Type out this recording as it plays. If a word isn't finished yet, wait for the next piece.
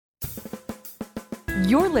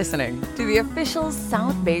You're listening to the official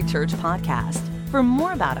South Bay Church podcast. For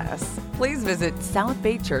more about us, please visit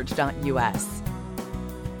southbaychurch.us.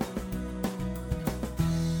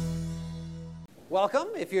 Welcome.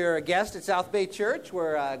 If you're a guest at South Bay Church,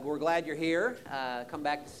 we're glad you're here. Come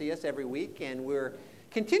back to see us every week, and we're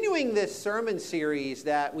continuing this sermon series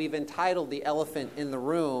that we've entitled "The Elephant in the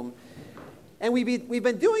Room." And we've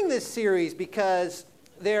been doing this series because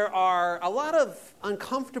there are a lot of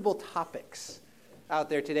uncomfortable topics out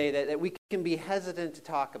there today that we can be hesitant to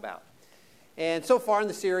talk about. And so far in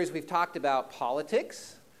the series, we've talked about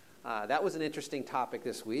politics. That was an interesting topic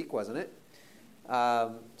this week, wasn't it?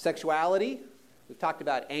 Sexuality. We've talked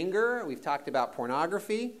about anger. We've talked about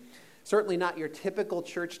pornography. Certainly not your typical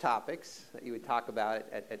church topics that you would talk about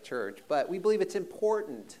at church. But we believe it's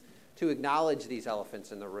important to acknowledge these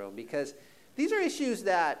elephants in the room because these are issues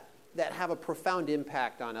that have a profound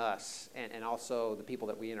impact on us and also the people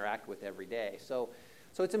that we interact with every day. So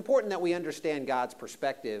it's important that we understand God's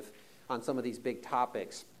perspective on some of these big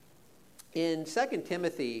topics. In 2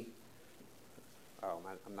 Timothy,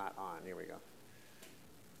 I'm not on, here we go.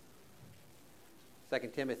 2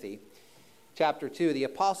 Timothy chapter 2, the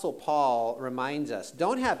Apostle Paul reminds us,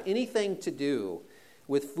 don't have anything to do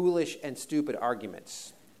with foolish and stupid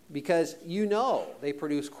arguments, because you know they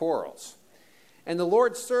produce quarrels. And the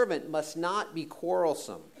Lord's servant must not be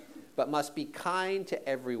quarrelsome, but must be kind to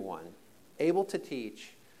everyone, able to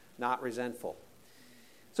teach, not resentful.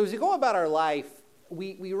 So as we go about our life,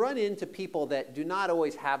 we run into people that do not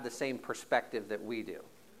always have the same perspective that we do,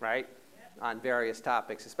 right? On various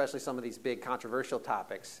topics, especially some of these big controversial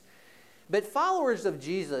topics. But followers of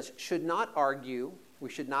Jesus should not argue. We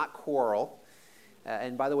should not quarrel.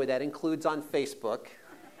 And by the way, that includes on Facebook.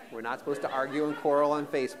 We're not supposed to argue and quarrel on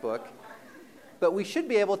Facebook. But we should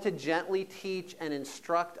be able to gently teach and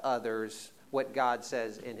instruct others what God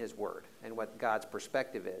says in His Word and what God's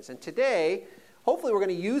perspective is. And today, hopefully we're going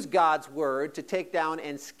to use God's Word to take down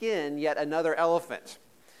and skin yet another elephant.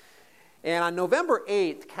 And on November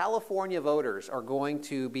 8th, California voters are going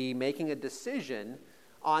to be making a decision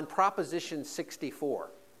on Proposition 64.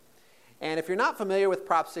 And if you're not familiar with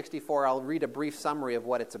Prop 64, I'll read a brief summary of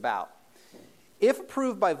what it's about. If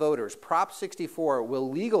approved by voters, Prop 64 will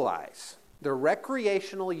legalize the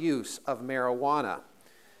recreational use of marijuana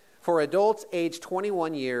for adults aged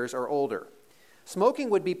 21 years or older. Smoking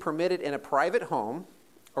would be permitted in a private home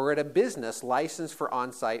or at a business licensed for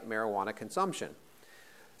on-site marijuana consumption.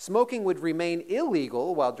 Smoking would remain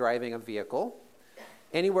illegal while driving a vehicle,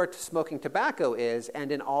 anywhere smoking tobacco is,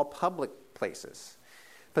 and in all public places.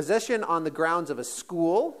 Possession on the grounds of a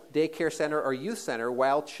school, daycare center, or youth center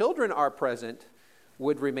while children are present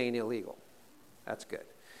would remain illegal. That's good.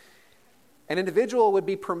 An individual would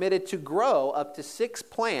be permitted to grow up to 6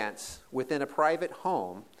 plants within a private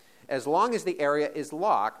home as long as the area is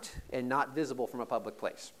locked and not visible from a public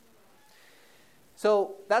place.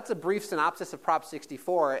 So that's a brief synopsis of Prop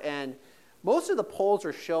 64, and most of the polls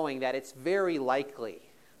are showing that it's very likely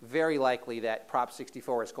that Prop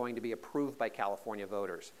 64 is going to be approved by California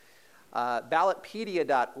voters.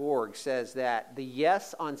 Ballotpedia.org says that the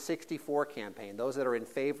Yes on 64 campaign, those that are in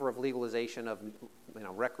favor of legalization of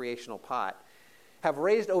recreational pot, have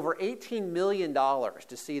raised over $18 million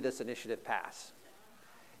to see this initiative pass.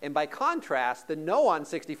 And by contrast, the No on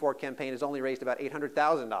 64 campaign has only raised about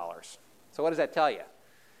 $800,000. So what does that tell you? It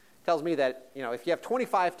tells me that if you have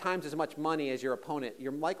 25 times as much money as your opponent,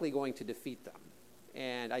 you're likely going to defeat them.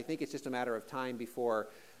 And I think it's just a matter of time before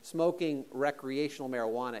smoking recreational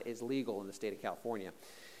marijuana is legal in the state of California.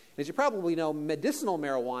 As you probably know, medicinal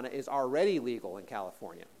marijuana is already legal in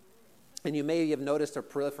California. And you may have noticed a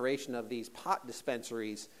proliferation of these pot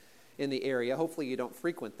dispensaries in the area. Hopefully you don't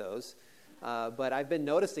frequent those. But I've been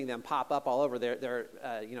noticing them pop up all over. They're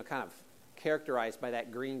kind of characterized by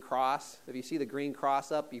that green cross. If you see the green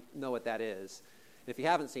cross up, you know what that is. And if you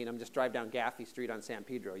haven't seen them, just drive down Gaffey Street on San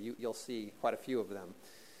Pedro. You'll see quite a few of them.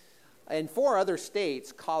 In 4 other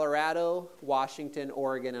states, Colorado, Washington,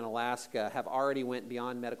 Oregon, and Alaska have already went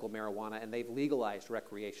beyond medical marijuana, and they've legalized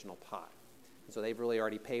recreational pot. And so they've really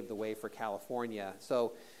already paved the way for California.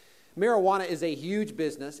 So marijuana is a huge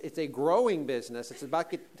business. It's a growing business. It's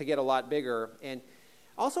about to get a lot bigger. And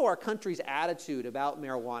also our country's attitude about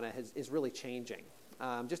marijuana is really changing.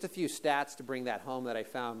 Just a few stats to bring that home that I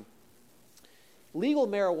found. Legal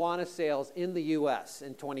marijuana sales in the U.S.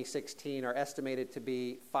 in 2016 are estimated to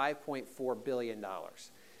be $5.4 billion.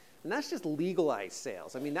 And that's just legalized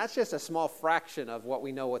sales. I mean, that's just a small fraction of what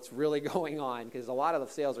we know what's really going on, because a lot of the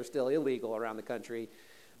sales are still illegal around the country.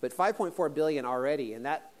 But $5.4 billion already, and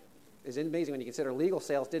that is amazing when you consider legal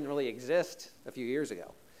sales didn't really exist a few years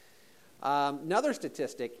ago. Another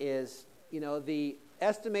statistic is, the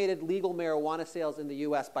estimated legal marijuana sales in the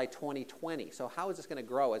U.S. by 2020. So how is this going to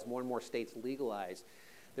grow as more and more states legalize?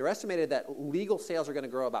 They're estimated that legal sales are going to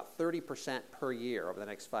grow about 30% per year over the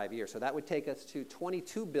next 5 years. So that would take us to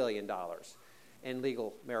 $22 billion in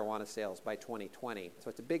legal marijuana sales by 2020. So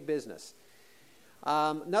it's a big business.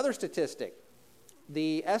 Another statistic,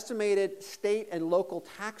 the estimated state and local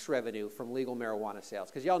tax revenue from legal marijuana sales.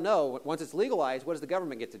 Because y'all know, once it's legalized, what does the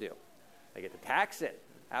government get to do? They get to tax it.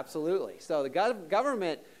 Absolutely. So the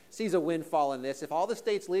government sees a windfall in this. If all the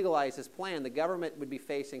states legalize this plan, the government would be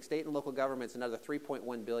facing, state and local governments, another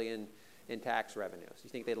 $3.1 billion in tax revenues. You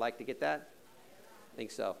think they'd like to get that? I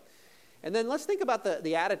think so. And then let's think about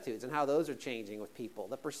the attitudes and how those are changing with people.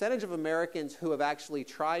 The percentage of Americans who have actually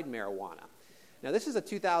tried marijuana. Now, this is a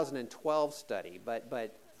 2012 study, but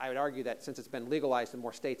I would argue that since it's been legalized in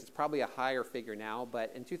more states, it's probably a higher figure now.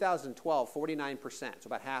 But in 2012, 49%, so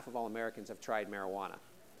about half of all Americans have tried marijuana.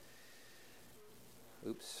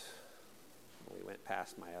 Oops. We went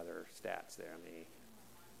past my other stats there.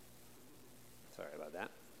 Sorry about that.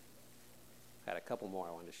 Had a couple more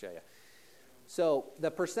I wanted to show you. So the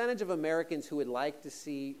percentage of Americans who would like to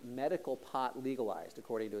see medical pot legalized,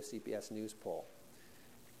 according to a CBS News poll,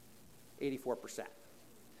 84%.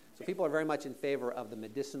 So people are very much in favor of the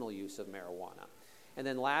medicinal use of marijuana. And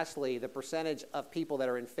then lastly, the percentage of people that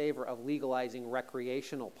are in favor of legalizing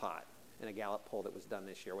recreational pot in a Gallup poll that was done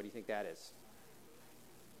this year. What do you think that is?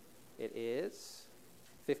 It is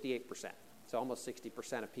 58%. So almost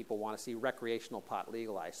 60% of people want to see recreational pot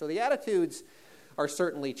legalized. So the attitudes are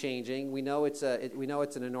certainly changing. We know it's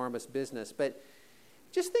an enormous business, but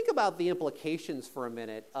just think about the implications for a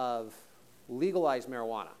minute of legalized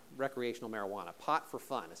marijuana, recreational marijuana, pot for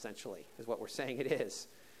fun, essentially, is what we're saying it is.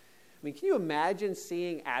 I mean, can you imagine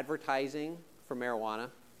seeing advertising for marijuana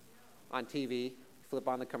on TV? Flip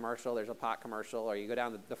on the commercial, there's a pot commercial, or you go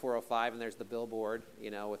down the 405 and there's the billboard,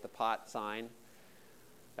 with the pot sign.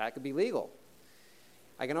 That could be legal.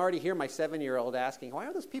 I can already hear my 7-year-old asking, why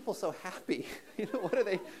are those people so happy? What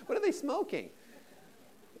are they smoking?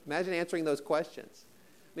 Imagine answering those questions.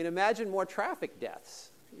 I mean, imagine more traffic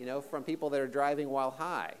deaths, from people that are driving while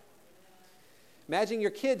high. Imagine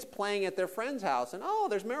your kids playing at their friend's house and,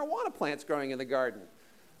 there's marijuana plants growing in the garden.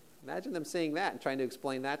 Imagine them seeing that and trying to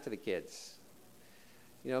explain that to the kids.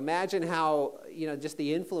 Imagine how, just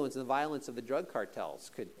the influence and the violence of the drug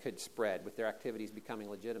cartels could spread with their activities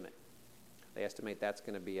becoming legitimate. They estimate that's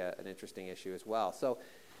going to be an interesting issue as well. So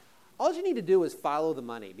all you need to do is follow the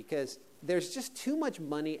money, because there's just too much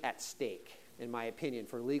money at stake, in my opinion,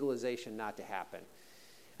 for legalization not to happen.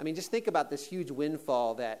 I mean, just think about this huge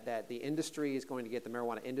windfall that the industry is going to get, the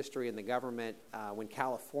marijuana industry and the government, when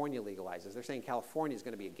California legalizes. They're saying California is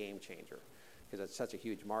going to be a game changer, because it's such a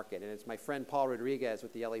huge market. And it's my friend Paul Rodriguez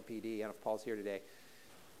with the LAPD. I don't know if Paul's here today.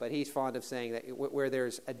 But he's fond of saying that where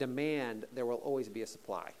there's a demand, there will always be a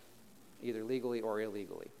supply, either legally or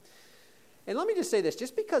illegally. And let me just say this.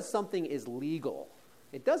 Just because something is legal,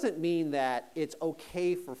 it doesn't mean that it's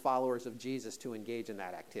okay for followers of Jesus to engage in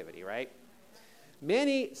that activity, right?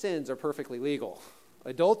 Many sins are perfectly legal.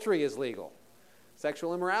 Adultery is legal.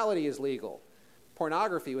 Sexual immorality is legal.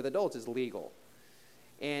 Pornography with adults is legal.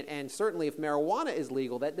 And certainly if marijuana is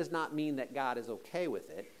legal, that does not mean that God is okay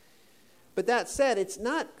with it. But that said, it's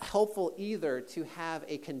not helpful either to have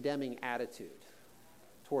a condemning attitude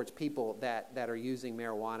towards people that are using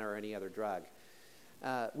marijuana or any other drug.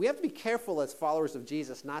 We have to be careful as followers of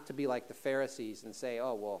Jesus not to be like the Pharisees and say,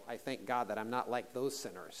 oh, well, I thank God that I'm not like those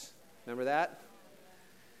sinners. Remember that?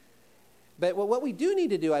 But what we do need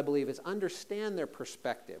to do, I believe, is understand their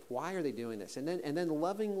perspective. Why are they doing this? And then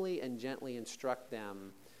lovingly and gently instruct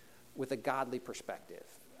them with a godly perspective.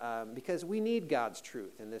 Because we need God's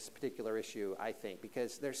truth in this particular issue, I think,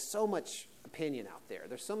 because there's so much opinion out there.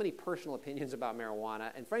 There's so many personal opinions about marijuana,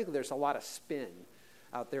 and frankly, there's a lot of spin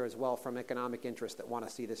out there as well from economic interests that want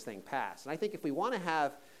to see this thing pass. And I think if we want to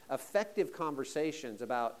have effective conversations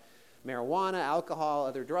about marijuana, alcohol,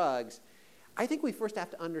 other drugs, I think we first have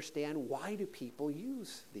to understand, why do people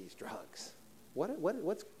use these drugs?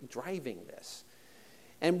 What's driving this?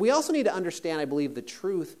 And we also need to understand, I believe, the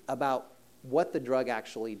truth about what the drug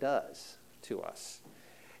actually does to us.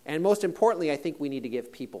 And most importantly, I think we need to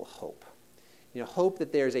give people hope. Hope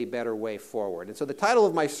that there's a better way forward. And so the title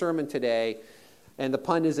of my sermon today, and the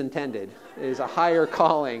pun is intended, is A Higher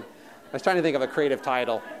Calling. I was trying to think of a creative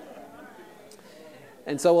title.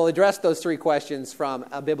 And so we'll address those three questions from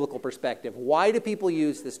a biblical perspective. Why do people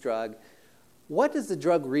use this drug? What does the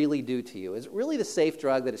drug really do to you? Is it really the safe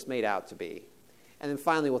drug that it's made out to be? And then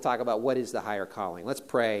finally, we'll talk about what is the higher calling. Let's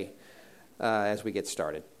pray as we get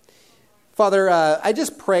started. Father, I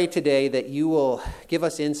just pray today that you will give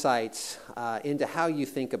us insights into how you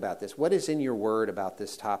think about this. What is in your word about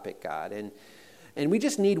this topic, God? And we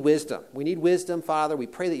just need wisdom. We need wisdom, Father. We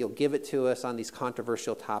pray that you'll give it to us on these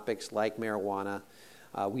controversial topics like marijuana.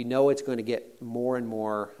 We know it's going to get more and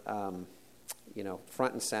more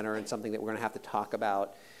front and center and something that we're going to have to talk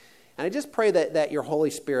about. And I just pray that your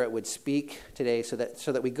Holy Spirit would speak today so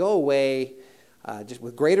that we go away just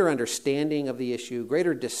with greater understanding of the issue,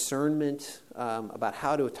 greater discernment about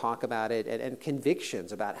how to talk about it, and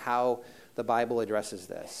convictions about how the Bible addresses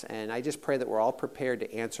this. And I just pray that we're all prepared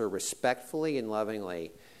to answer respectfully and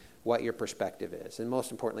lovingly what your perspective is. And most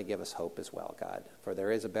importantly, give us hope as well, God, for there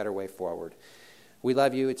is a better way forward. We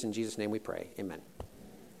love you. It's in Jesus' name we pray. Amen.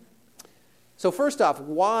 So first off,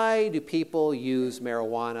 why do people use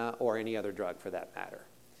marijuana or any other drug for that matter?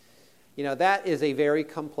 You know, that is a very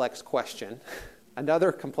complex question.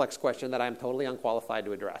 Another complex question that I'm totally unqualified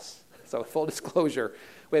to address. So full disclosure,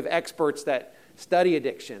 we have experts that study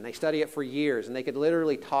addiction. They study it for years, and they could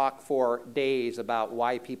literally talk for days about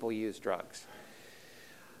why people use drugs.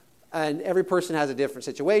 And every person has a different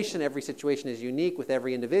situation. Every situation is unique with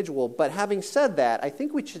every individual. But having said that, I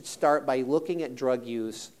think we should start by looking at drug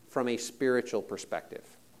use from a spiritual perspective.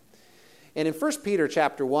 And in 1 Peter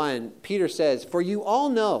chapter 1, Peter says, "For you all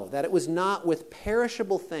know that it was not with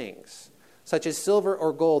perishable things, such as silver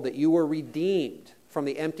or gold, that you were redeemed from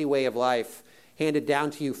the empty way of life handed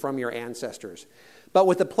down to you from your ancestors, but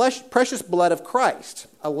with the precious blood of Christ,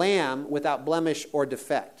 a lamb without blemish or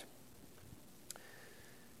defect."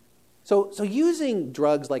 So using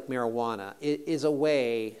drugs like marijuana is a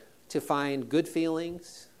way to find good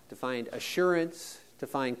feelings, to find assurance, to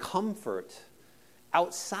find comfort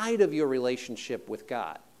outside of your relationship with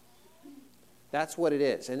God. That's what it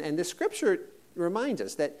is. And the scripture reminds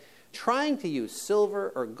us that trying to use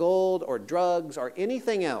silver or gold or drugs or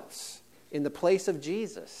anything else in the place of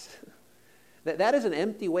Jesus, that is an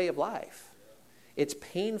empty way of life. It's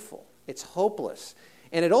painful. It's hopeless.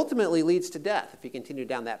 And it ultimately leads to death if you continue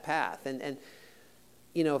down that path. And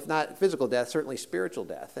if not physical death, certainly spiritual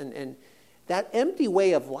death. And that empty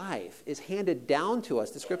way of life is handed down to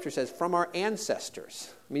us, the scripture says, from our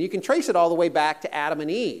ancestors. I mean, you can trace it all the way back to Adam and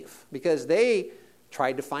Eve because they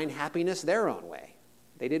tried to find happiness their own way.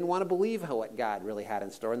 They didn't want to believe what God really had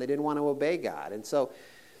in store, and they didn't want to obey God. And so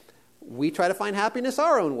we try to find happiness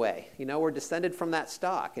our own way. We're descended from that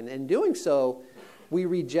stock. And in doing so, we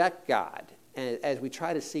reject God as we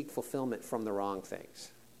try to seek fulfillment from the wrong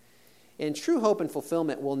things. And true hope and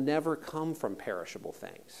fulfillment will never come from perishable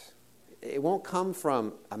things. It won't come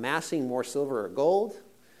from amassing more silver or gold.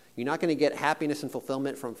 You're not going to get happiness and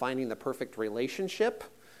fulfillment from finding the perfect relationship.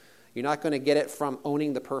 You're not going to get it from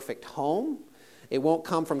owning the perfect home. It won't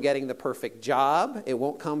come from getting the perfect job. It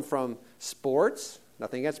won't come from sports.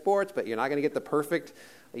 Nothing against sports, but you're not going to get the perfect,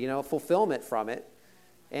 fulfillment from it.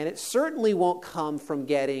 And it certainly won't come from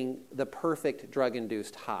getting the perfect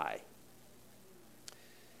drug-induced high.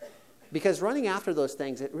 Because running after those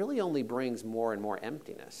things, it really only brings more and more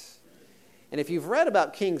emptiness. And if you've read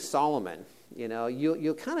about King Solomon,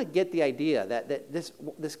 you'll kind of get the idea that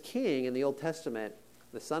this king in the Old Testament,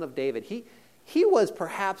 the son of David, he was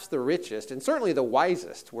perhaps the richest and certainly the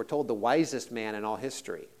wisest. We're told the wisest man in all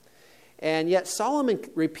history. And yet Solomon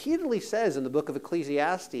repeatedly says in the book of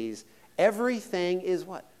Ecclesiastes, everything is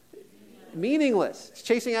what? Meaningless. It's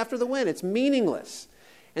chasing after the wind. It's meaningless.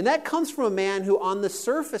 And that comes from a man who on the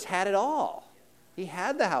surface had it all. He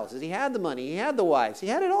had the houses, he had the money, he had the wives, he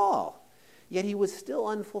had it all. Yet he was still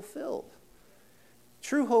unfulfilled.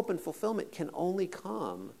 True hope and fulfillment can only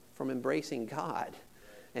come from embracing God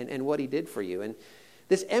and what he did for you. And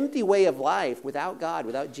this empty way of life without God,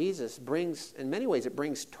 without Jesus, brings, in many ways, it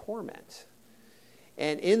brings torment.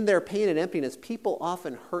 And in their pain and emptiness, people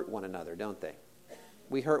often hurt one another, don't they?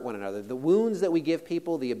 We hurt one another. The wounds that we give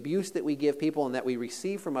people, the abuse that we give people and that we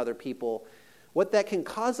receive from other people, what that can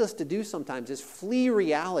cause us to do sometimes is flee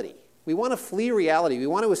reality. We want to flee reality. We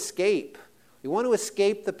want to escape. We want to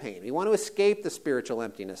escape the pain. We want to escape the spiritual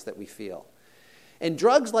emptiness that we feel. And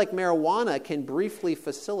drugs like marijuana can briefly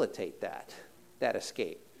facilitate that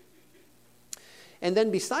escape. And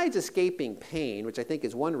then besides escaping pain, which I think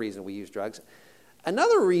is one reason we use drugs,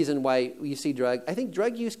 another reason why you see I think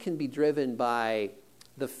drug use can be driven by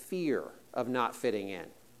the fear of not fitting in,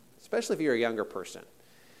 especially if you're a younger person.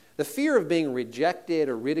 The fear of being rejected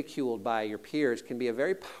or ridiculed by your peers can be a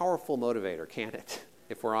very powerful motivator, can't it,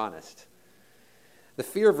 if we're honest? The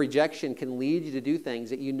fear of rejection can lead you to do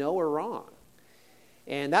things that you know are wrong.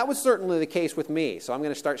 And that was certainly the case with me. So I'm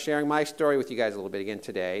going to start sharing my story with you guys a little bit again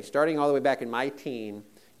today. Starting all the way back in my teen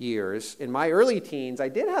years. In my early teens, I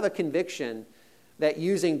did have a conviction that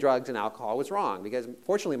using drugs and alcohol was wrong, because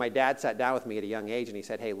fortunately my dad sat down with me at a young age and he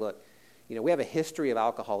said, hey, look, we have a history of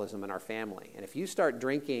alcoholism in our family, and if you start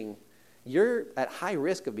drinking, you're at high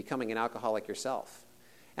risk of becoming an alcoholic yourself.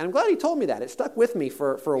 And I'm glad he told me that. It stuck with me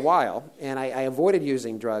for a while, and I avoided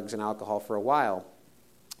using drugs and alcohol for a while.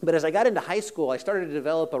 But as I got into high school, I started to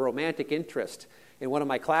develop a romantic interest in one of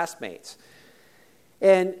my classmates.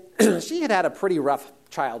 And she had a pretty rough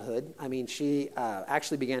childhood. I mean, she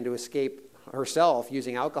actually began to escape herself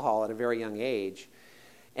using alcohol at a very young age.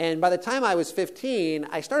 And by the time I was 15,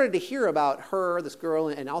 I started to hear about her, this girl,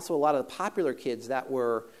 and also a lot of the popular kids that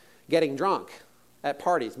were getting drunk at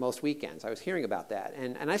parties most weekends. I was hearing about that.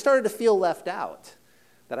 And I started to feel left out,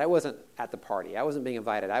 that I wasn't at the party. I wasn't being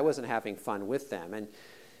invited. I wasn't having fun with them. And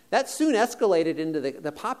that soon escalated into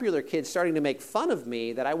the popular kids starting to make fun of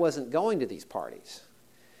me that I wasn't going to these parties.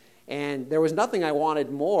 And there was nothing I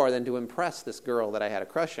wanted more than to impress this girl that I had a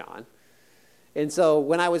crush on. And so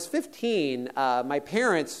when I was 15, my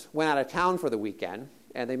parents went out of town for the weekend,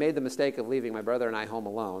 and they made the mistake of leaving my brother and I home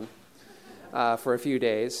alone for a few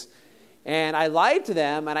days. And I lied to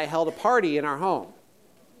them, and I held a party in our home.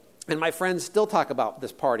 And my friends still talk about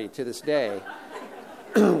this party to this day.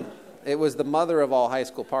 It was the mother of all high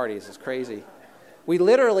school parties. It's crazy. We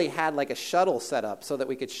literally had like a shuttle set up so that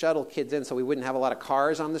we could shuttle kids in so we wouldn't have a lot of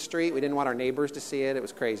cars on the street. We didn't want our neighbors to see it. It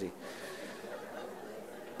was crazy.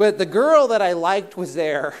 But the girl that I liked was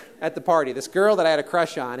there at the party, this girl that I had a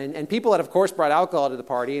crush on. And people had, of course, brought alcohol to the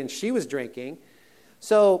party, and she was drinking.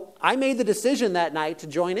 So I made the decision that night to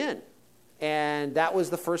join in. And that was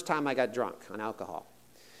the first time I got drunk on alcohol.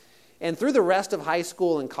 And through the rest of high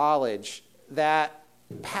school and college, that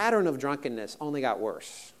pattern of drunkenness only got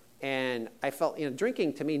worse. And I felt,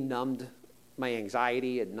 drinking to me numbed my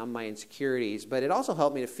anxiety, it numbed my insecurities, but it also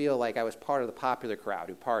helped me to feel like I was part of the popular crowd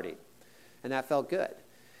who partied. And that felt good.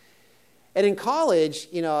 And in college,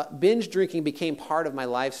 binge drinking became part of my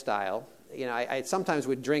lifestyle. I sometimes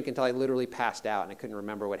would drink until I literally passed out and I couldn't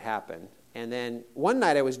remember what happened. And then one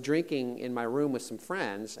night I was drinking in my room with some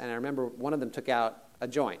friends, and I remember one of them took out a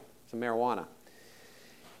joint, some marijuana.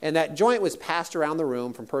 And that joint was passed around the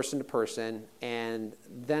room from person to person, and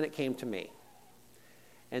then it came to me.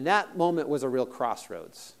 And that moment was a real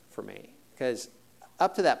crossroads for me, because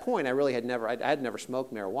up to that point, I had never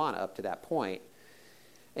smoked marijuana up to that point.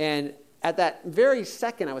 And at that very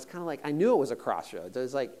second, I was kind of like, I knew it was a crossroads. I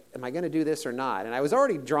was like, am I going to do this or not? And I was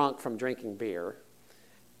already drunk from drinking beer,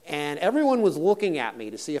 and everyone was looking at me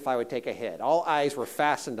to see if I would take a hit. All eyes were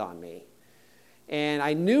fastened on me. And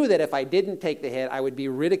I knew that if I didn't take the hit, I would be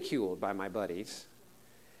ridiculed by my buddies.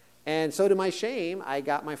 And so to my shame, I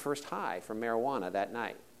got my first high from marijuana that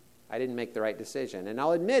night. I didn't make the right decision. And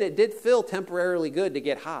I'll admit, it did feel temporarily good to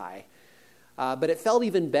get high, but it felt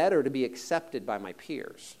even better to be accepted by my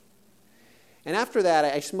peers. And after that,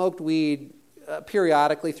 I smoked weed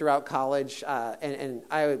periodically throughout college, and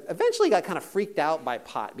I eventually got kind of freaked out by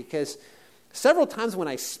pot, because several times when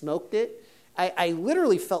I smoked it, I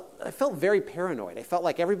literally felt very paranoid. I felt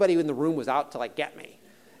like everybody in the room was out to get me.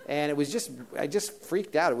 And I just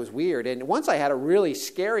freaked out. It was weird. And once I had a really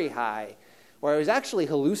scary high where I was actually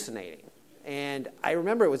hallucinating. And I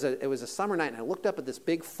remember it was a summer night, and I looked up at this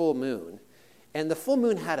big full moon. And the full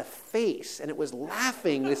moon had a face, and it was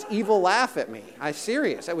laughing this evil laugh at me. I'm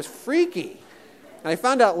serious. It was freaky. And I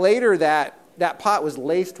found out later that that pot was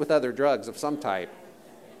laced with other drugs of some type.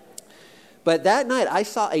 But that night, I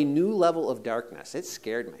saw a new level of darkness. It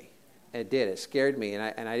scared me. It did. It scared me,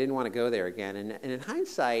 and I didn't want to go there again. And in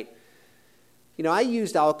hindsight, I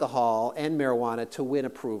used alcohol and marijuana to win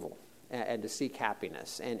approval and to seek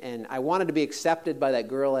happiness. And I wanted to be accepted by that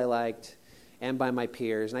girl I liked and by my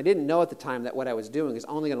peers. And I didn't know at the time that what I was doing is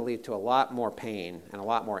only going to lead to a lot more pain and a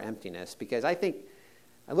lot more emptiness, because I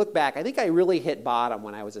look back, I think I really hit bottom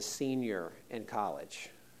when I was a senior in college.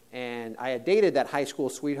 And I had dated that high school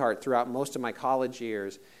sweetheart throughout most of my college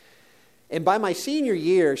years. And by my senior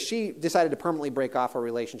year, she decided to permanently break off our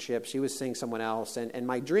relationship. She was seeing someone else. And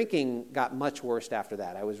my drinking got much worse after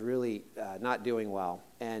that. I was really not doing well.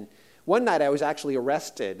 And one night I was actually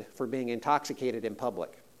arrested for being intoxicated in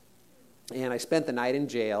public. And I spent the night in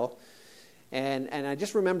jail. And I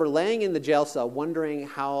just remember laying in the jail cell wondering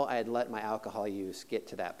how I had let my alcohol use get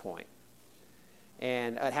to that point.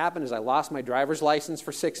 And what happened is I lost my driver's license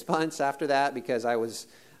for 6 months after that, because I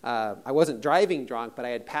wasn't driving drunk, but I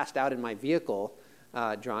had passed out in my vehicle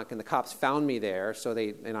drunk, and the cops found me there. So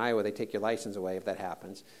in Iowa, they take your license away if that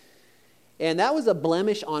happens. And that was a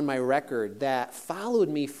blemish on my record that followed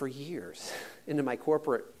me for years into my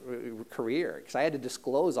corporate career, because I had to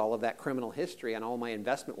disclose all of that criminal history on all my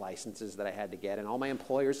investment licenses that I had to get, and all my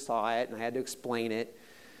employers saw it, and I had to explain it.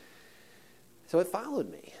 So it followed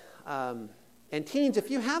me. And teens, if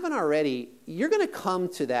you haven't already, you're going to come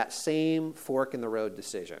to that same fork in the road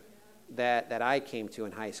decision that I came to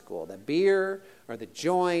in high school. The beer or the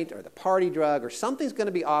joint or the party drug or something's going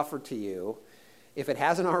to be offered to you if it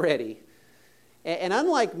hasn't already. And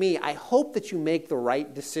unlike me, I hope that you make the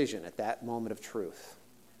right decision at that moment of truth.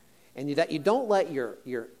 And that you don't let your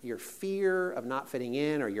fear of not fitting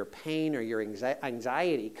in or your pain or your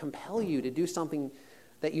anxiety compel you to do something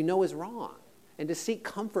that you know is wrong and to seek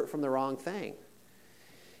comfort from the wrong thing.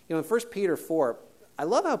 You know, in 1 Peter 4, I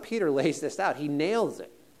love how Peter lays this out. He nails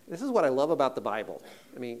it. This is what I love about the Bible.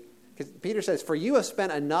 I mean, because Peter says, "For you have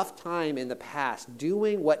spent enough time in the past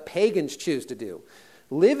doing what pagans choose to do,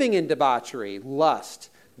 living in debauchery, lust,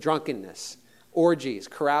 drunkenness, orgies,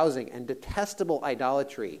 carousing, and detestable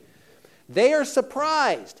idolatry. They are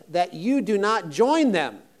surprised that you do not join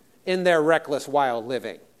them in their reckless, wild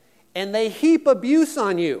living, and they heap abuse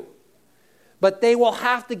on you. But they will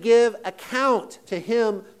have to give account to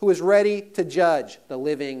him who is ready to judge the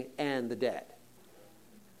living and the dead.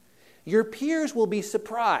 Your peers will be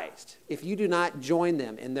surprised if you do not join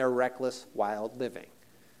them in their reckless, wild living.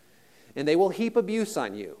 And they will heap abuse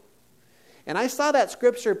on you." And I saw that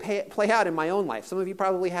scripture play out in my own life. Some of you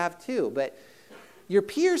probably have too. But your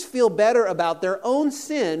peers feel better about their own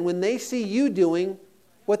sin when they see you doing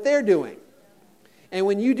what they're doing. And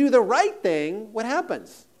when you do the right thing, what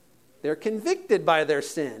happens? They're convicted by their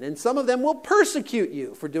sin, and some of them will persecute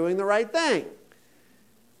you for doing the right thing.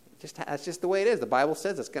 That's just the way it is. The Bible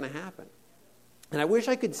says it's going to happen. And I wish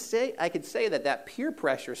I could say that peer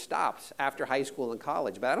pressure stops after high school and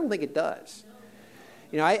college, but I don't think it does.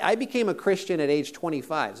 You know, I became a Christian at age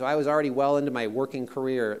 25, so I was already well into my working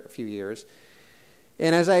career a few years.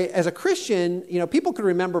 And as a Christian, you know, people could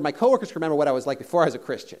remember, my coworkers could remember what I was like before I was a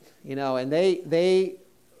Christian, you know, and they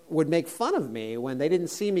would make fun of me when they didn't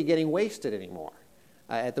see me getting wasted anymore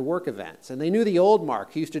at the work events. And they knew the old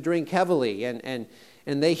Mark who used to drink heavily, and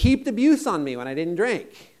they heaped abuse on me when I didn't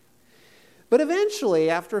drink. But eventually,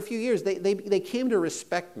 after a few years, they came to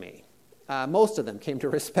respect me. Most of them came to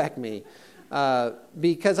respect me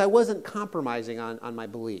because I wasn't compromising on my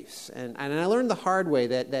beliefs. And I learned the hard way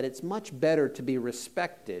that it's much better to be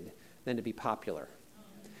respected than to be popular.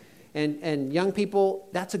 And young people,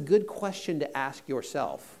 that's a good question to ask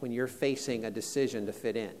yourself when you're facing a decision to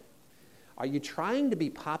fit in. Are you trying to be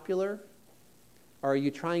popular, or are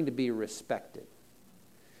you trying to be respected?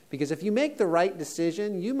 Because if you make the right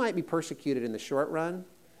decision, you might be persecuted in the short run,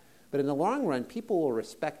 but in the long run, people will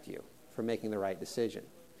respect you for making the right decision.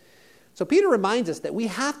 So Peter reminds us that we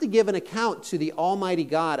have to give an account to the Almighty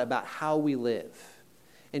God about how we live.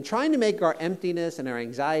 And trying to make our emptiness and our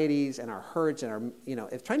anxieties and our hurts and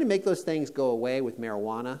if trying to make those things go away with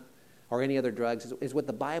marijuana or any other drugs is what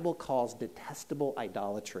the Bible calls detestable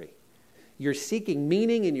idolatry. You're seeking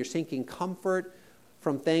meaning and you're seeking comfort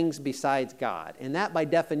from things besides God. And that, by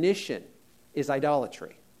definition, is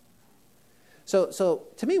idolatry. So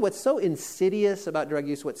to me, what's so insidious about drug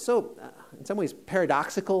use, what's so, in some ways,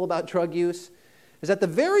 paradoxical about drug use, is that the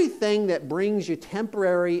very thing that brings you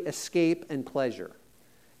temporary escape and pleasure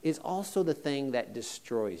is also the thing that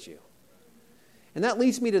destroys you. And that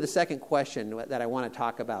leads me to the second question that I want to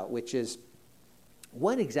talk about, which is,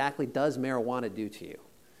 what exactly does marijuana do to you?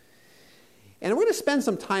 And we're going to spend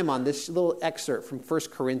some time on this little excerpt from 1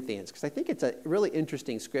 Corinthians, because I think it's a really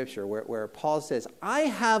interesting scripture where Paul says, I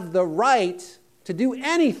have the right to do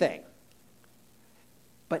anything,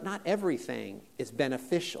 but not everything is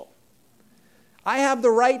beneficial. I have the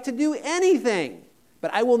right to do anything,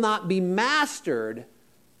 but I will not be mastered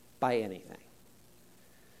by anything.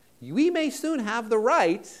 We may soon have the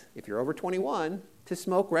right, if you're over 21, to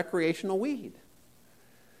smoke recreational weed.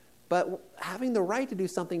 But having the right to do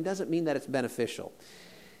something doesn't mean that it's beneficial.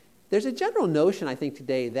 There's a general notion, I think,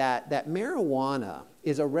 today that marijuana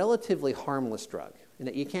is a relatively harmless drug and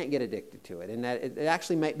that you can't get addicted to it and that it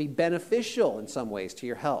actually might be beneficial in some ways to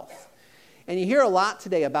your health. And you hear a lot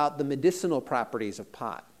today about the medicinal properties of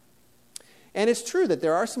pot. And it's true that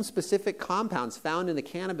there are some specific compounds found in the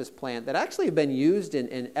cannabis plant that actually have been used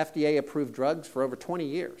in FDA-approved drugs for over 20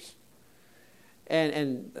 years.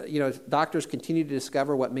 And doctors continue to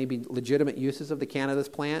discover what may be legitimate uses of the cannabis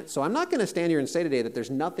plant. So I'm not going to stand here and say today that there's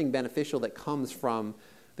nothing beneficial that comes from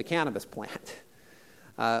the cannabis plant.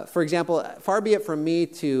 For example, far be it from me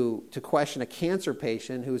to question a cancer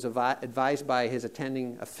patient who's advised by his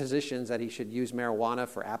attending physicians that he should use marijuana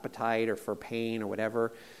for appetite or for pain or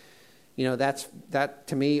whatever. That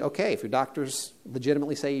to me, okay. If your doctors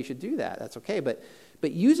legitimately say you should do that, that's okay. But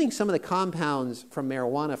using some of the compounds from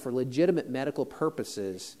marijuana for legitimate medical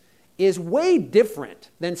purposes is way different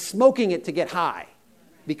than smoking it to get high.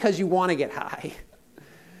 because you want to get high.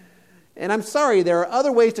 And I'm sorry, there are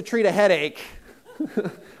other ways to treat a headache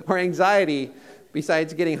or anxiety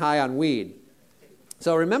besides getting high on weed.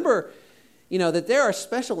 So remember, that there are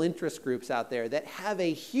special interest groups out there that have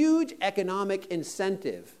a huge economic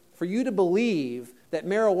incentive for you to believe that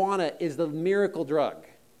marijuana is the miracle drug.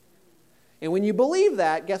 And when you believe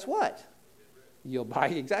that, guess what? They'll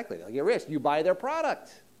get rich. You buy their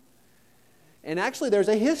product. And actually, there's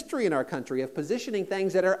a history in our country of positioning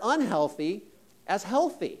things that are unhealthy as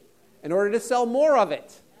healthy in order to sell more of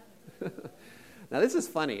it. Now, this is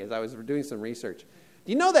funny as I was doing some research.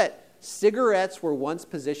 Do you know that cigarettes were once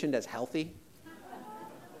positioned as healthy?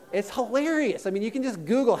 It's hilarious. I mean, you can just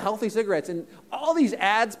Google healthy cigarettes, and all these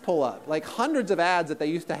ads pull up, like hundreds of ads that they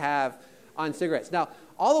used to have on cigarettes. Now,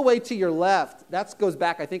 all the way to your left, that goes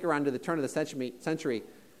back, I think, around to the turn of the century.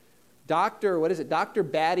 Dr.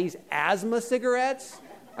 Batty's asthma cigarettes.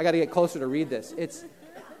 I got to get closer to read this.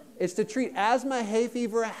 It's to treat asthma, hay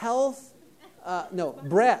fever,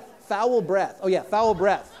 breath, foul breath. Oh yeah, foul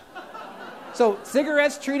breath. So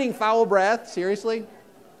cigarettes treating foul breath, seriously?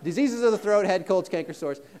 Diseases of the throat, head colds, canker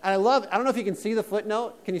sores. And I don't know if you can see the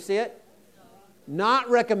footnote. Can you see it? Not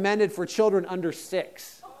recommended for children under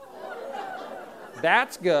 6.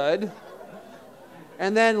 That's good.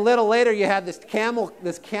 And then a little later, you had this Camel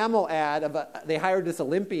ad they hired this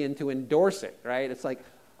Olympian to endorse it, right? It's like,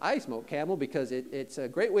 I smoke Camel because it's a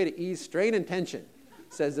great way to ease strain and tension,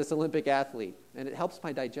 says this Olympic athlete, and it helps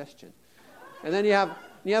my digestion. And then you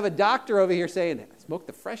have a doctor over here saying, smoke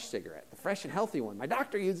the fresh cigarette, the fresh and healthy one. My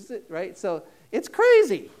doctor uses it, right? So it's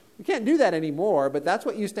crazy. You can't do that anymore, but that's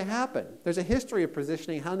what used to happen. There's a history of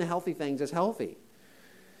positioning unhealthy things as healthy.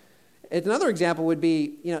 Another example would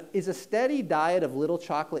be, is a steady diet of little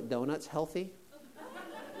chocolate donuts healthy?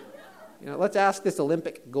 Let's ask this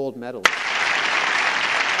Olympic gold medalist.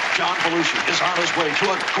 John Belushi is on his way to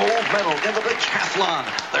a gold medal in the decathlon.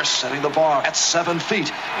 They're setting the bar at 7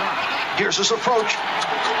 feet. Here's his approach.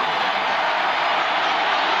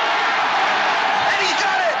 And he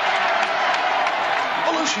got it!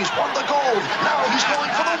 Belushi's won the gold. Now he's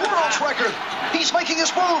going for the world's record. He's making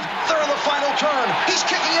his move. They're in the final turn. He's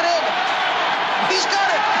kicking it in. He's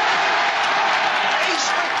got it! A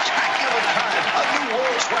spectacular time. A new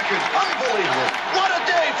world's record. Unbelievable. What a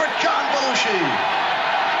day for John Belushi.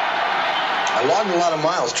 I logged a lot of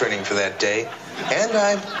miles training for that day, and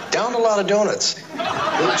I downed a lot of donuts.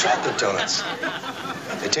 Little chocolate donuts.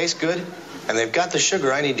 They taste good, and they've got the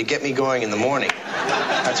sugar I need to get me going in the morning.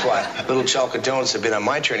 That's why little chocolate donuts have been on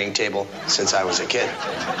my training table since I was a kid.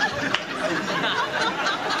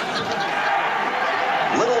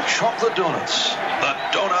 Little chocolate donuts, the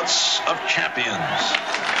donuts of champions.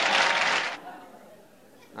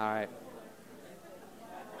 All right.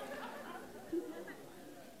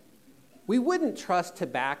 We wouldn't trust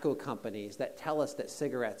tobacco companies that tell us that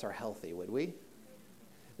cigarettes are healthy, would we?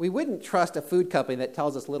 We wouldn't trust a food company that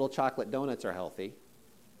tells us little chocolate donuts are healthy.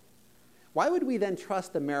 Why would we then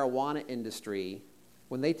trust the marijuana industry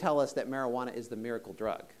when they tell us that marijuana is the miracle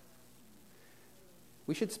drug?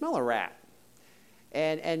 We should smell a rat.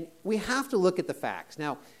 And we have to look at the facts.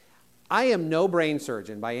 Now, I am no brain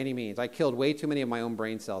surgeon by any means. I killed way too many of my own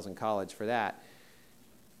brain cells in college for that.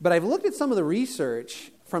 But I've looked at some of the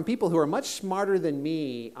research from people who are much smarter than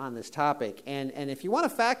me on this topic. And if you want to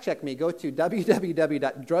fact check me, go to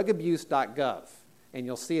www.drugabuse.gov, and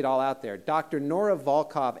you'll see it all out there. Dr. Nora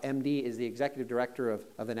Volkov, MD, is the executive director of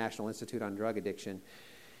the National Institute on Drug Addiction.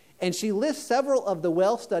 And she lists several of the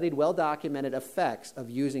well-studied, well-documented effects of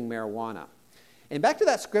using marijuana. And back to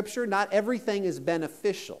that scripture, not everything is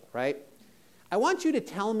beneficial, right? I want you to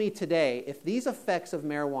tell me today if these effects of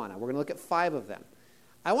marijuana, we're going to look at 5 of them,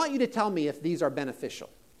 I want you to tell me if these are beneficial,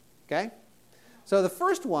 okay? So the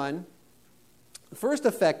first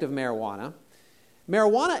effect of marijuana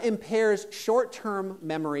impairs short-term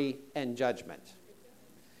memory and judgment.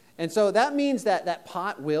 And so that means that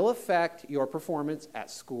pot will affect your performance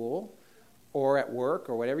at school or at work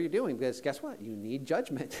or whatever you're doing, because guess what? You need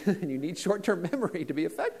judgment and you need short-term memory to be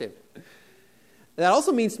effective. That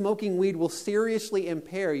also means smoking weed will seriously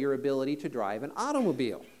impair your ability to drive an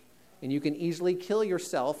automobile. And you can easily kill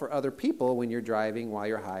yourself or other people when you're driving while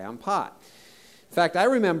you're high on pot. In fact, I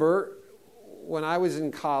remember when I was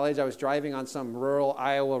in college, I was driving on some rural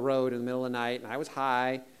Iowa road in the middle of the night, and I was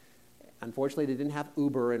high. Unfortunately, they didn't have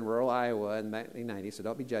Uber in rural Iowa in the 1990s, so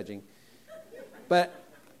don't be judging. But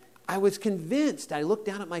I was convinced, I looked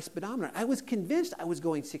down at my speedometer, I was convinced I was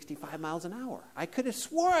going 65 miles an hour. I could have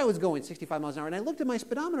swore I was going 65 miles an hour, and I looked at my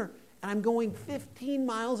speedometer, and I'm going 15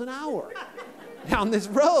 miles an hour down this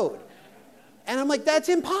road. And I'm like, that's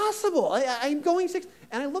impossible. I'm going 6.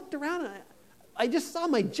 And I looked around, and I just saw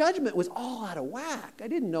my judgment was all out of whack. I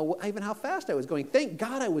didn't know even how fast I was going. Thank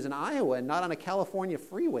God I was in Iowa and not on a California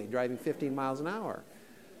freeway driving 15 miles an hour.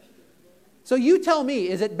 So you tell me,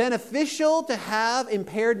 is it beneficial to have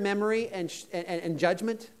impaired memory and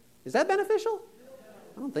judgment? Is that beneficial?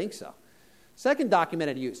 I don't think so. Second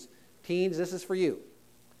documented use. Teens, this is for you.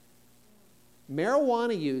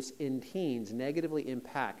 Marijuana use in teens negatively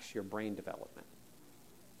impacts your brain development.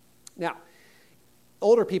 Now,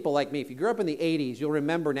 older people like me, if you grew up in the 80s, you'll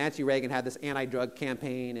remember Nancy Reagan had this anti-drug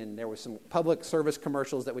campaign, and there was some public service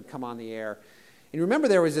commercials that would come on the air. And you remember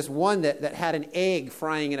there was this one that had an egg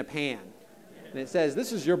frying in a pan. And it says,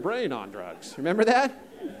 "This is your brain on drugs." Remember that?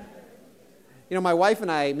 You know, my wife and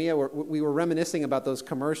I, Mia, we were reminiscing about those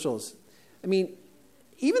commercials. I mean,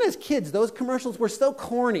 even as kids, those commercials were so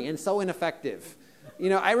corny and so ineffective. You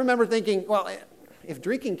know, I remember thinking, well, if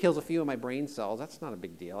drinking kills a few of my brain cells, that's not a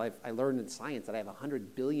big deal. I learned in science that I have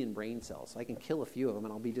 100 billion brain cells, so I can kill a few of them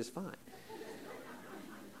and I'll be just fine.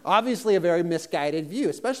 Obviously a very misguided view,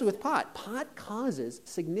 especially with pot. Pot causes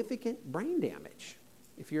significant brain damage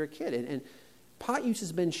if you're a kid. And pot use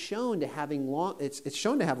has been shown to it's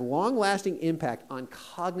shown to have long-lasting impact on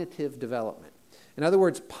cognitive development. In other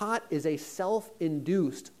words, pot is a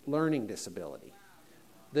self-induced learning disability.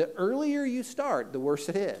 The earlier you start, the worse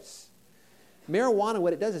it is. Marijuana,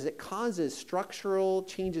 what it does is it causes structural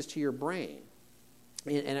changes to your brain.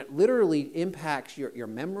 And it literally impacts your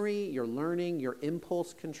memory, your learning, your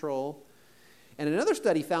impulse control. And another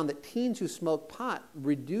study found that teens who smoke pot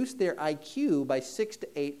reduced their IQ by 6 to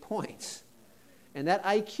 8 points. And that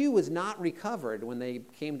IQ was not recovered when they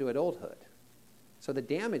came to adulthood. So the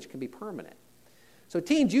damage can be permanent. So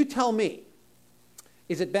teens, you tell me,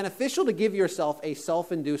 is it beneficial to give yourself a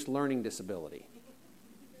self-induced learning disability?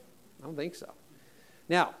 I don't think so.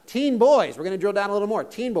 Now, teen boys, we're going to drill down a little more.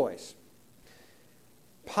 Teen boys.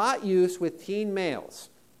 Pot use with teen males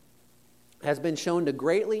has been shown to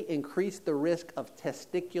greatly increase the risk of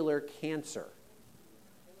testicular cancer.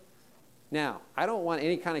 Now, I don't want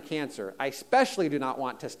any kind of cancer. I especially do not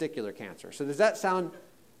want testicular cancer. So does that sound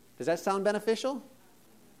beneficial?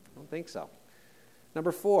 I don't think so.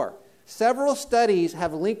 Number 4, several studies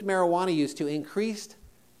have linked marijuana use to increased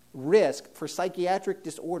risk for psychiatric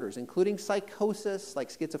disorders, including psychosis like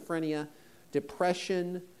schizophrenia,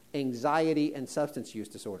 depression, anxiety, and substance use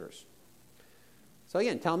disorders. So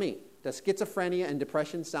again, tell me, does schizophrenia and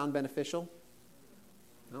depression sound beneficial?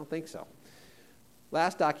 I don't think so.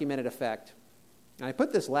 Last documented effect, and I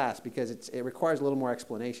put this last because it requires a little more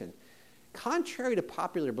explanation. Contrary to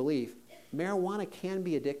popular belief, marijuana can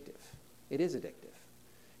be addictive. It is addictive.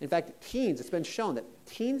 In fact, it's been shown that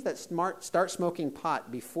teens that start smoking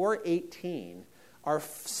pot before 18 are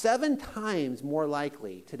 7 times more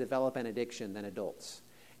likely to develop an addiction than adults.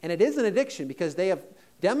 And it is an addiction because they have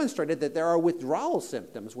demonstrated that there are withdrawal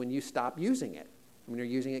symptoms when you stop using it, when you're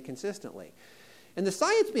using it consistently. And the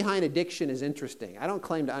science behind addiction is interesting. I don't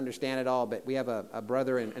claim to understand it all, but we have a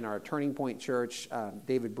brother in our Turning Point Church,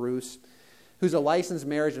 David Bruce, who's a licensed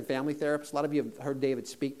marriage and family therapist. A lot of you have heard David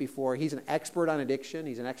speak before. He's an expert on addiction.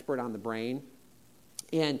 He's an expert on the brain.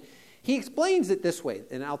 And he explains it this way,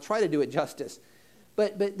 and I'll try to do it justice.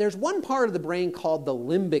 But there's one part of the brain called the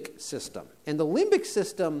limbic system. And the limbic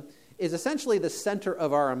system is essentially the center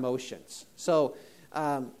of our emotions. So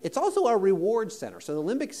it's also our reward center. So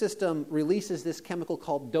the limbic system releases this chemical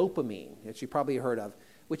called dopamine, that you probably heard of,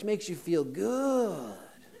 which makes you feel good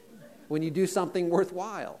when you do something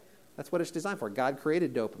worthwhile. That's what it's designed for. God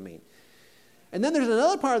created dopamine. And then there's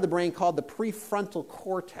another part of the brain called the prefrontal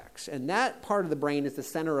cortex. And that part of the brain is the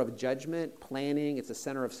center of judgment, planning. It's the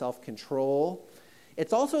center of self-control.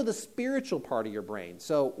 It's also the spiritual part of your brain.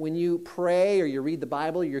 So when you pray or you read the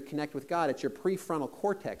Bible or you connect with God, it's your prefrontal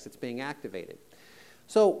cortex that's being activated.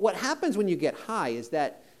 So what happens when you get high is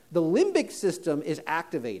that the limbic system is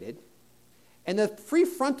activated and the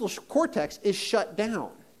prefrontal cortex is shut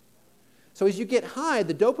down. So as you get high,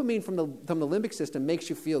 the dopamine from the limbic system makes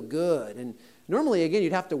you feel good. And normally, again,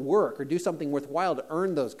 you'd have to work or do something worthwhile to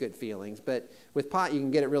earn those good feelings. But with pot, you can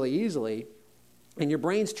get it really easily. And your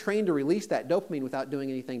brain's trained to release that dopamine without doing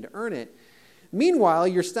anything to earn it. Meanwhile,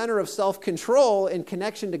 your center of self-control and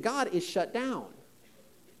connection to God is shut down.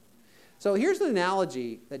 So here's an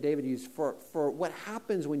analogy that David used for what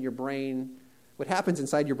happens when what happens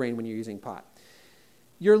inside your brain when you're using pot.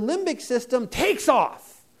 Your limbic system takes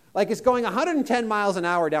off. Like it's going 110 miles an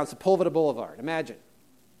hour down Sepulveda Boulevard, imagine.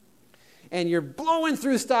 And you're blowing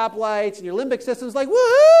through stoplights, and your limbic system's like,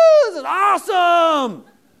 woohoo, this is awesome!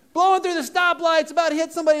 Blowing through the stoplights, about to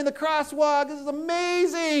hit somebody in the crosswalk, this is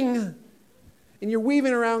amazing! And you're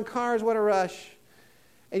weaving around cars, what a rush.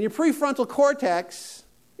 And your prefrontal cortex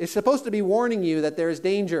is supposed to be warning you that there is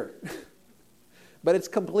danger, but it's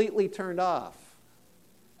completely turned off.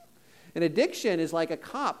 An addiction is like a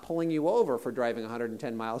cop pulling you over for driving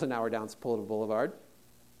 110 miles an hour down Sepulveda Boulevard.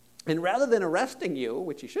 And rather than arresting you,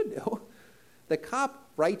 which you should do, the cop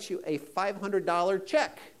writes you a $500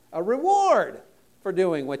 check, a reward for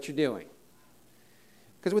doing what you're doing.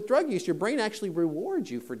 Because with drug use, your brain actually rewards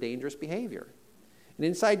you for dangerous behavior. And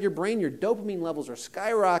inside your brain, your dopamine levels are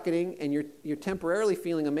skyrocketing, and you're temporarily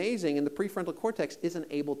feeling amazing, and the prefrontal cortex isn't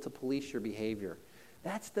able to police your behavior.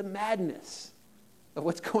 That's the madness of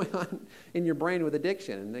what's going on in your brain with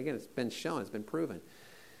addiction. And again, it's been shown, it's been proven.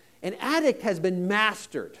 An addict has been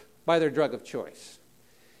mastered by their drug of choice.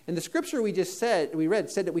 And the scripture we read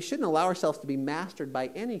said that we shouldn't allow ourselves to be mastered by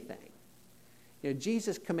anything. You know,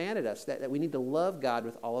 Jesus commanded us that we need to love God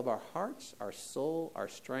with all of our hearts, our soul, our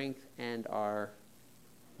strength, and our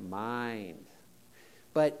mind.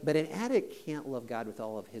 But an addict can't love God with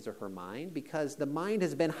all of his or her mind because the mind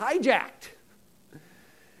has been hijacked.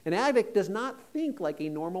 An addict does not think like a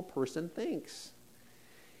normal person thinks.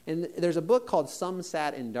 And there's a book called Some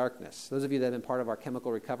Sat in Darkness. Those of you that have been part of our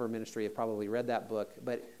chemical recovery ministry have probably read that book.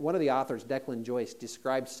 But one of the authors, Declan Joyce,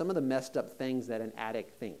 describes some of the messed up things that an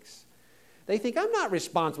addict thinks. They think, I'm not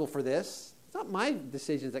responsible for this. It's not my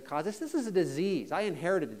decisions that cause this. This is a disease. I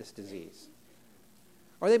inherited this disease.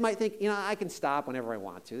 Or they might think, I can stop whenever I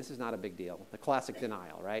want to. This is not a big deal. The classic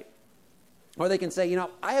denial, right? Or they can say,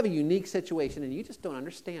 I have a unique situation and you just don't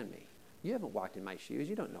understand me. You haven't walked in my shoes.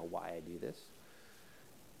 You don't know why I do this.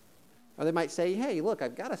 Or they might say, hey, look,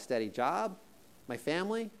 I've got a steady job. My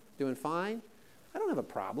family, doing fine. I don't have a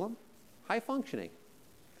problem. High functioning.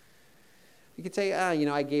 You could say,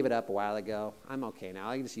 I gave it up a while ago. I'm okay now.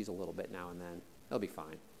 I can just use a little bit now and then. It'll be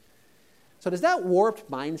fine. So does that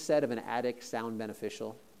warped mindset of an addict sound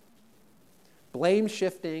beneficial? Blame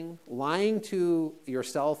shifting, lying to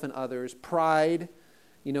yourself and others, pride,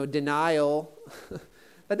 denial.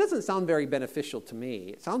 That doesn't sound very beneficial to me.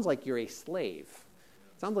 It sounds like you're a slave.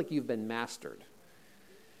 It sounds like you've been mastered.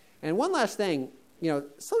 And one last thing,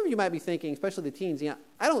 some of you might be thinking, especially the teens,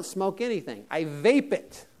 I don't smoke anything. I vape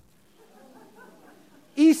it.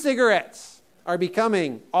 E-cigarettes are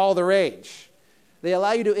becoming all the rage. They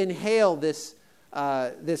allow you to inhale this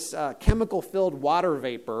chemical-filled water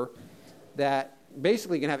vapor that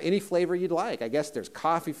basically can have any flavor you'd like. I guess there's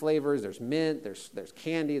coffee flavors, there's mint, there's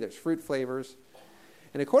candy, there's fruit flavors.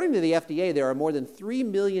 And according to the FDA, there are more than 3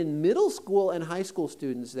 million middle school and high school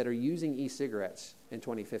students that are using e-cigarettes in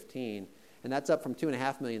 2015, and that's up from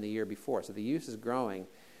 2.5 million the year before, so the use is growing.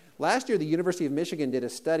 Last year, the University of Michigan did a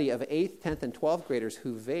study of 8th, 10th, and 12th graders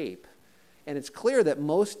who vape, and it's clear that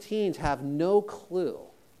most teens have no clue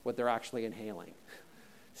what they're actually inhaling.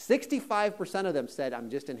 65% of them said, I'm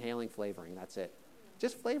just inhaling flavoring, that's it.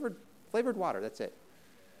 Just flavored water, that's it.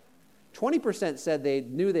 20% said they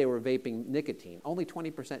knew they were vaping nicotine. Only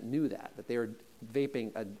 20% knew that they were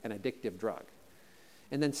vaping an addictive drug.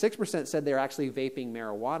 And then 6% said they were actually vaping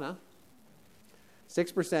marijuana.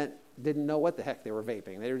 6% didn't know what the heck they were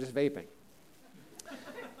vaping. They were just vaping.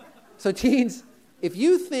 So teens, if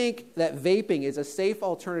you think that vaping is a safe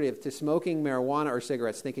alternative to smoking marijuana or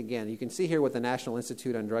cigarettes, think again. You can see here what the National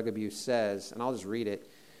Institute on Drug Abuse says, and I'll just read it.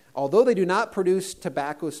 Although they do not produce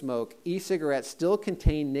tobacco smoke, e-cigarettes still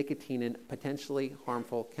contain nicotine and potentially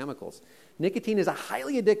harmful chemicals. Nicotine is a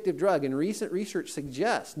highly addictive drug, and recent research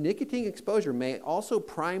suggests nicotine exposure may also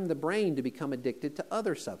prime the brain to become addicted to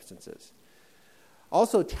other substances.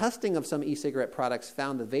 Also, testing of some e-cigarette products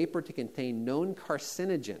found the vapor to contain known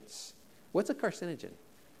carcinogens. What's a carcinogen?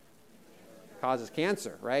 Causes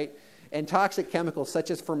cancer, right? And toxic chemicals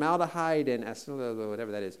such as formaldehyde and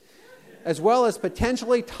whatever that is, as well as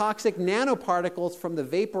potentially toxic nanoparticles from the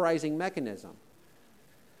vaporizing mechanism.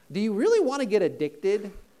 Do you really want to get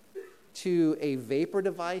addicted to a vapor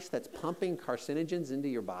device that's pumping carcinogens into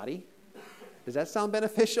your body? Does that sound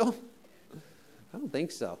beneficial? I don't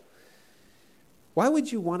think so. Why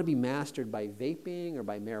would you want to be mastered by vaping or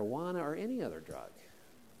by marijuana or any other drug?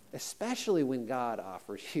 Especially when God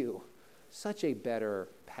offers you such a better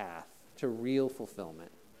path to real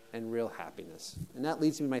fulfillment and real happiness. And that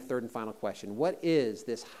leads me to my third and final question. What is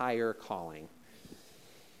this higher calling?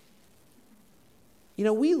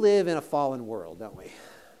 We live in a fallen world, don't we?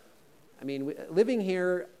 I mean, living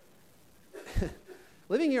here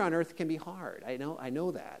on earth can be hard. I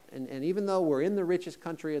know that. And even though we're in the richest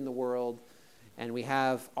country in the world and we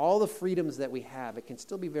have all the freedoms that we have, it can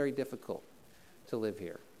still be very difficult to live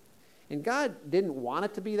here. And God didn't want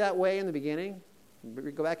it to be that way in the beginning.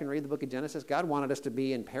 Go back and read the book of Genesis. God wanted us to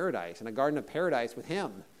be in paradise, in a garden of paradise with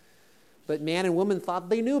him. But man and woman thought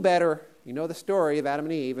they knew better. You know the story of Adam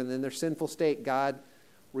and Eve, and in their sinful state, God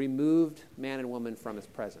removed man and woman from his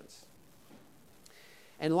presence.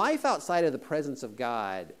 And life outside of the presence of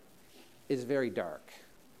God is very dark.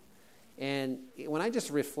 And when I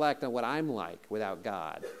just reflect on what I'm like without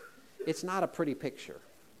God, it's not a pretty picture.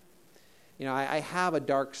 You know, I have a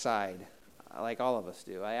dark side, like all of us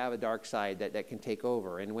do. I have a dark side that can take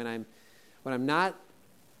over. And when I'm not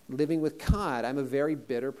living with God, I'm a very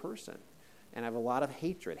bitter person. And I have a lot of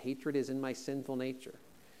hatred. Hatred is in my sinful nature.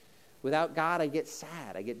 Without God, I get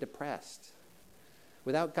sad. I get depressed.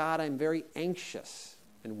 Without God, I'm very anxious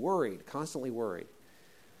and worried, constantly worried.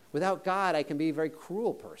 Without God, I can be a very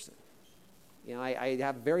cruel person. You know, I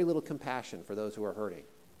have very little compassion for those who are hurting.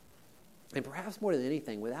 And perhaps more than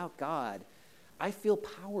anything, without God, I feel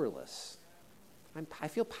powerless. I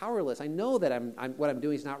feel powerless. I know that what I'm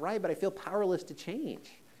doing is not right, but I feel powerless to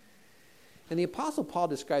change. And the Apostle Paul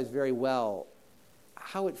describes very well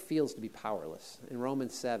how it feels to be powerless. In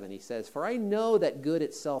Romans 7, he says, "For I know that good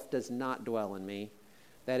itself does not dwell in me,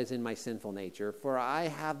 that is in my sinful nature. For I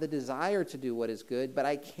have the desire to do what is good, but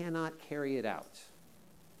I cannot carry it out.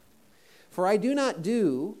 For I do not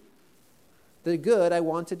do the good I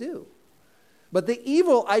want to do. But the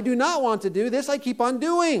evil I do not want to do, this I keep on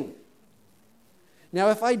doing. Now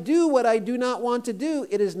if I do what I do not want to do,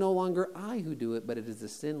 it is no longer I who do it, but it is the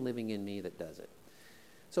sin living in me that does it."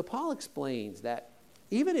 So Paul explains that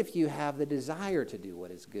even if you have the desire to do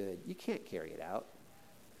what is good, you can't carry it out.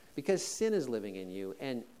 Because sin is living in you,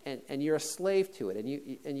 and you're a slave to it,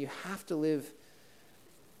 and you have to live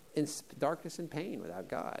in darkness and pain without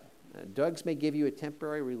God. Drugs may give you a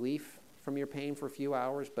temporary relief from your pain for a few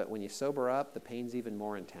hours, but when you sober up, the pain's even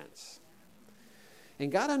more intense.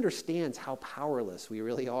 And God understands how powerless we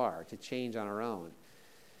really are to change on our own.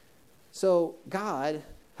 So God,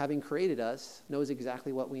 having created us, knows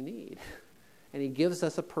exactly what we need, and he gives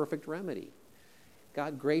us a perfect remedy.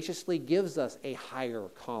 God graciously gives us a higher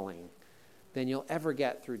calling than you'll ever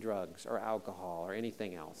get through drugs or alcohol or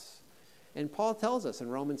anything else. And Paul tells us in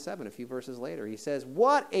Romans 7, a few verses later, he says,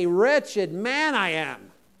 "What a wretched man I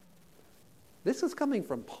am." This was coming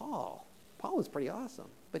from Paul. Paul was pretty awesome,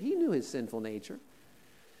 but he knew his sinful nature.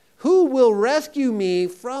 "Who will rescue me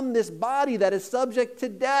from this body that is subject to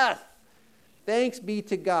death? Thanks be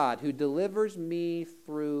to God who delivers me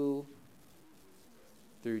through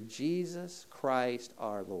Jesus Christ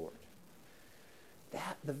our Lord."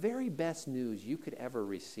 The very best news you could ever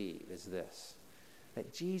receive is this,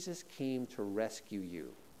 that Jesus came to rescue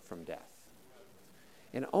you from death.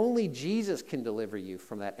 And only Jesus can deliver you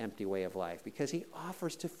from that empty way of life, because he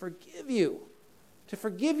offers to forgive you, to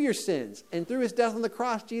forgive your sins. And through his death on the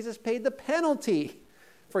cross, Jesus paid the penalty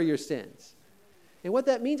for your sins. And what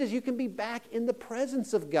that means is you can be back in the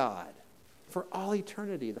presence of God for all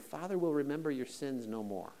eternity. The Father will remember your sins no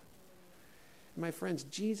more. And my friends,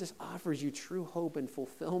 Jesus offers you true hope and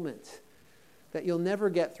fulfillment that you'll never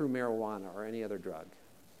get through marijuana or any other drug.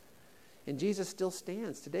 And Jesus still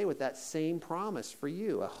stands today with that same promise for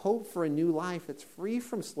you, a hope for a new life that's free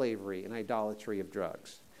from slavery and idolatry of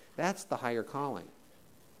drugs. That's the higher calling.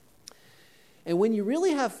 And when you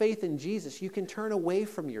really have faith in Jesus, you can turn away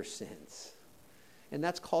from your sins. And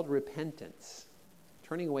that's called repentance,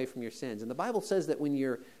 turning away from your sins. And the Bible says that when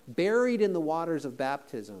you're buried in the waters of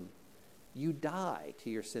baptism, you die to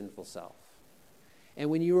your sinful self. And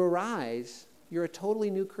when you arise, you're a totally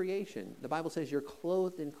new creation. The Bible says you're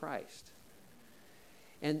clothed in Christ.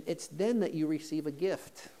 And it's then that you receive a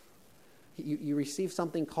gift. You receive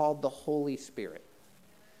something called the Holy Spirit.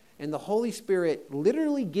 And the Holy Spirit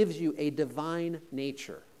literally gives you a divine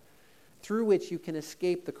nature through which you can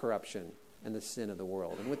escape the corruption and the sin of the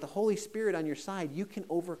world. And with the Holy Spirit on your side, you can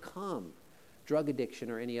overcome drug addiction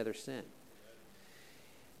or any other sin.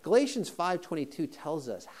 Galatians 5:22 tells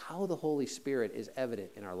us how the Holy Spirit is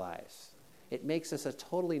evident in our lives. It makes us a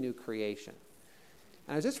totally new creation.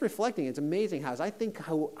 And I was just reflecting, it's amazing how, as I think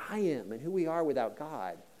how I am and who we are without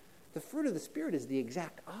God, the fruit of the Spirit is the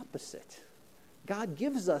exact opposite. God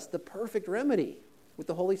gives us the perfect remedy with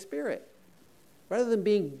the Holy Spirit. Rather than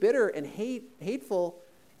being bitter and hateful,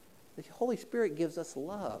 the Holy Spirit gives us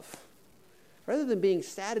love. Rather than being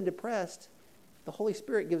sad and depressed, the Holy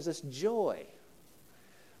Spirit gives us joy.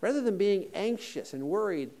 Rather than being anxious and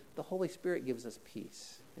worried, the Holy Spirit gives us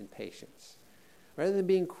peace and patience. Rather than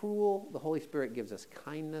being cruel, the Holy Spirit gives us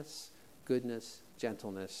kindness, goodness,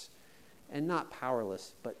 gentleness, and not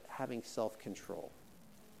powerless, but having self-control.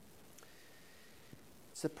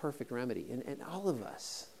 It's the perfect remedy. And all of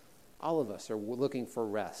us are looking for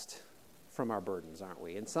rest from our burdens, aren't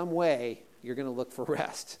we? In some way, you're going to look for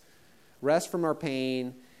rest. Rest from our pain.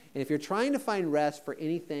 And if you're trying to find rest for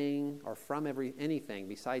anything or from anything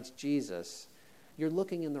besides Jesus, you're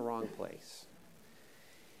looking in the wrong place.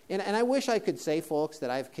 And I wish I could say, folks, that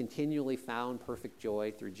I've continually found perfect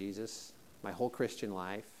joy through Jesus my whole Christian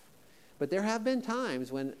life. But there have been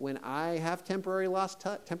times when I have temporarily lost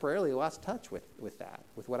touch with that,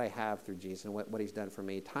 with what I have through Jesus and what he's done for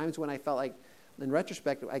me. Times when I felt like, in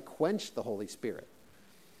retrospect, I quenched the Holy Spirit.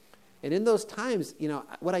 And in those times,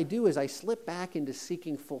 what I do is I slip back into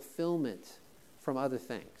seeking fulfillment from other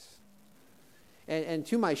things. And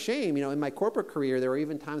to my shame, in my corporate career, there were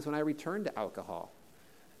even times when I returned to alcohol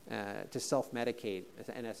to self-medicate,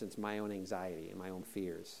 in essence, my own anxiety and my own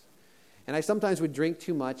fears. And I sometimes would drink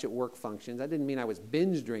too much at work functions. That didn't mean I was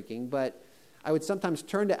binge drinking, but I would sometimes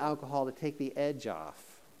turn to alcohol to take the edge off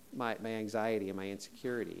my anxiety and my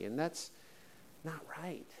insecurity. And that's not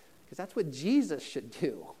right, because that's what Jesus should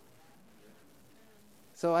do.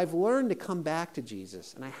 So I've learned to come back to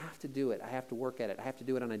Jesus, and I have to do it. I have to work at it. I have to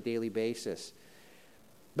do it on a daily basis.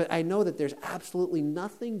 But I know that there's absolutely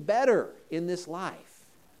nothing better in this life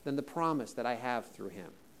than the promise that I have through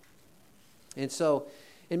him. And so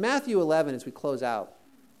in Matthew 11, as we close out,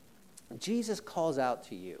 Jesus calls out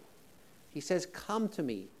to you. He says, "Come to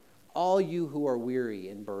me, all you who are weary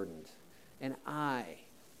and burdened, and I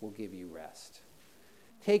will give you rest.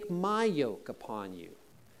 Take my yoke upon you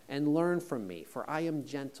and learn from me, for I am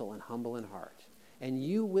gentle and humble in heart, and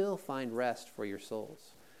you will find rest for your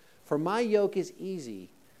souls. For my yoke is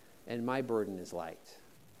easy and my burden is light."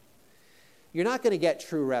 You're not going to get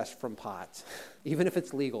true rest from pot, even if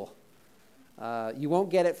it's legal. You won't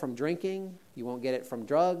get it from drinking. You won't get it from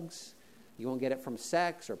drugs. You won't get it from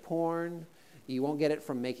sex or porn. You won't get it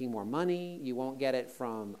from making more money. You won't get it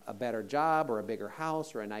from a better job or a bigger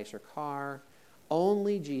house or a nicer car.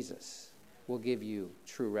 Only Jesus will give you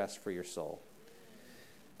true rest for your soul.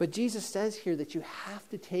 But Jesus says here that you have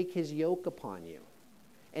to take his yoke upon you.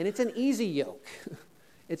 And it's an easy yoke.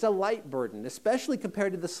 It's a light burden, especially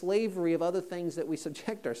compared to the slavery of other things that we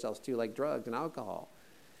subject ourselves to, like drugs and alcohol.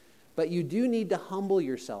 But you do need to humble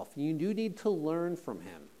yourself. You do need to learn from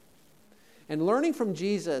him. And learning from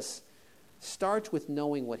Jesus starts with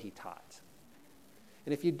knowing what he taught.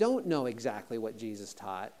 And if you don't know exactly what Jesus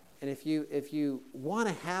taught, and if you want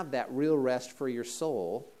to have that real rest for your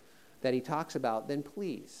soul that he talks about, then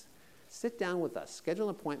please sit down with us, schedule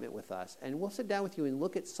an appointment with us, and we'll sit down with you and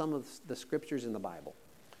look at some of the scriptures in the Bible.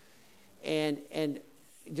 And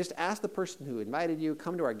just ask the person who invited you,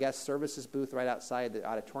 come to our guest services booth right outside the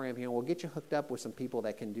auditorium here, and we'll get you hooked up with some people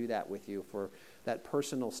that can do that with you for that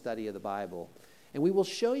personal study of the Bible. And we will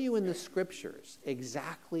show you in the scriptures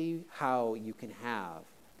exactly how you can have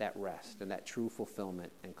that rest and that true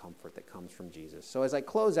fulfillment and comfort that comes from Jesus. So as I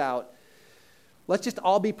close out, let's just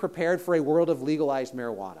all be prepared for a world of legalized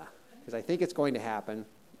marijuana, because I think it's going to happen,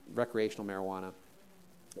 recreational marijuana.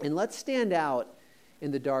 And let's stand out in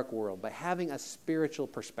the dark world by having a spiritual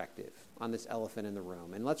perspective on this elephant in the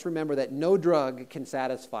room. And let's remember that no drug can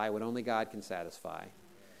satisfy what only God can satisfy.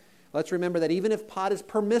 Let's remember that even if pot is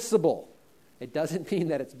permissible, it doesn't mean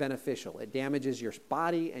that it's beneficial. It damages your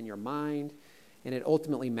body and your mind, and it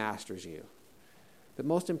ultimately masters you. But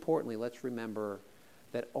most importantly, let's remember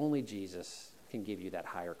that only Jesus can give you that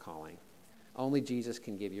higher calling. Only Jesus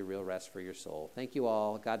can give you real rest for your soul. Thank you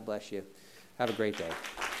all. God bless you. Have a great day.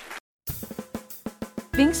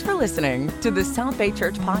 Thanks for listening to the South Bay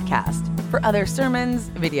Church podcast. For other sermons,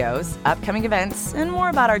 videos, upcoming events, and more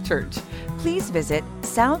about our church, please visit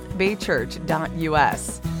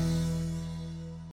southbaychurch.us.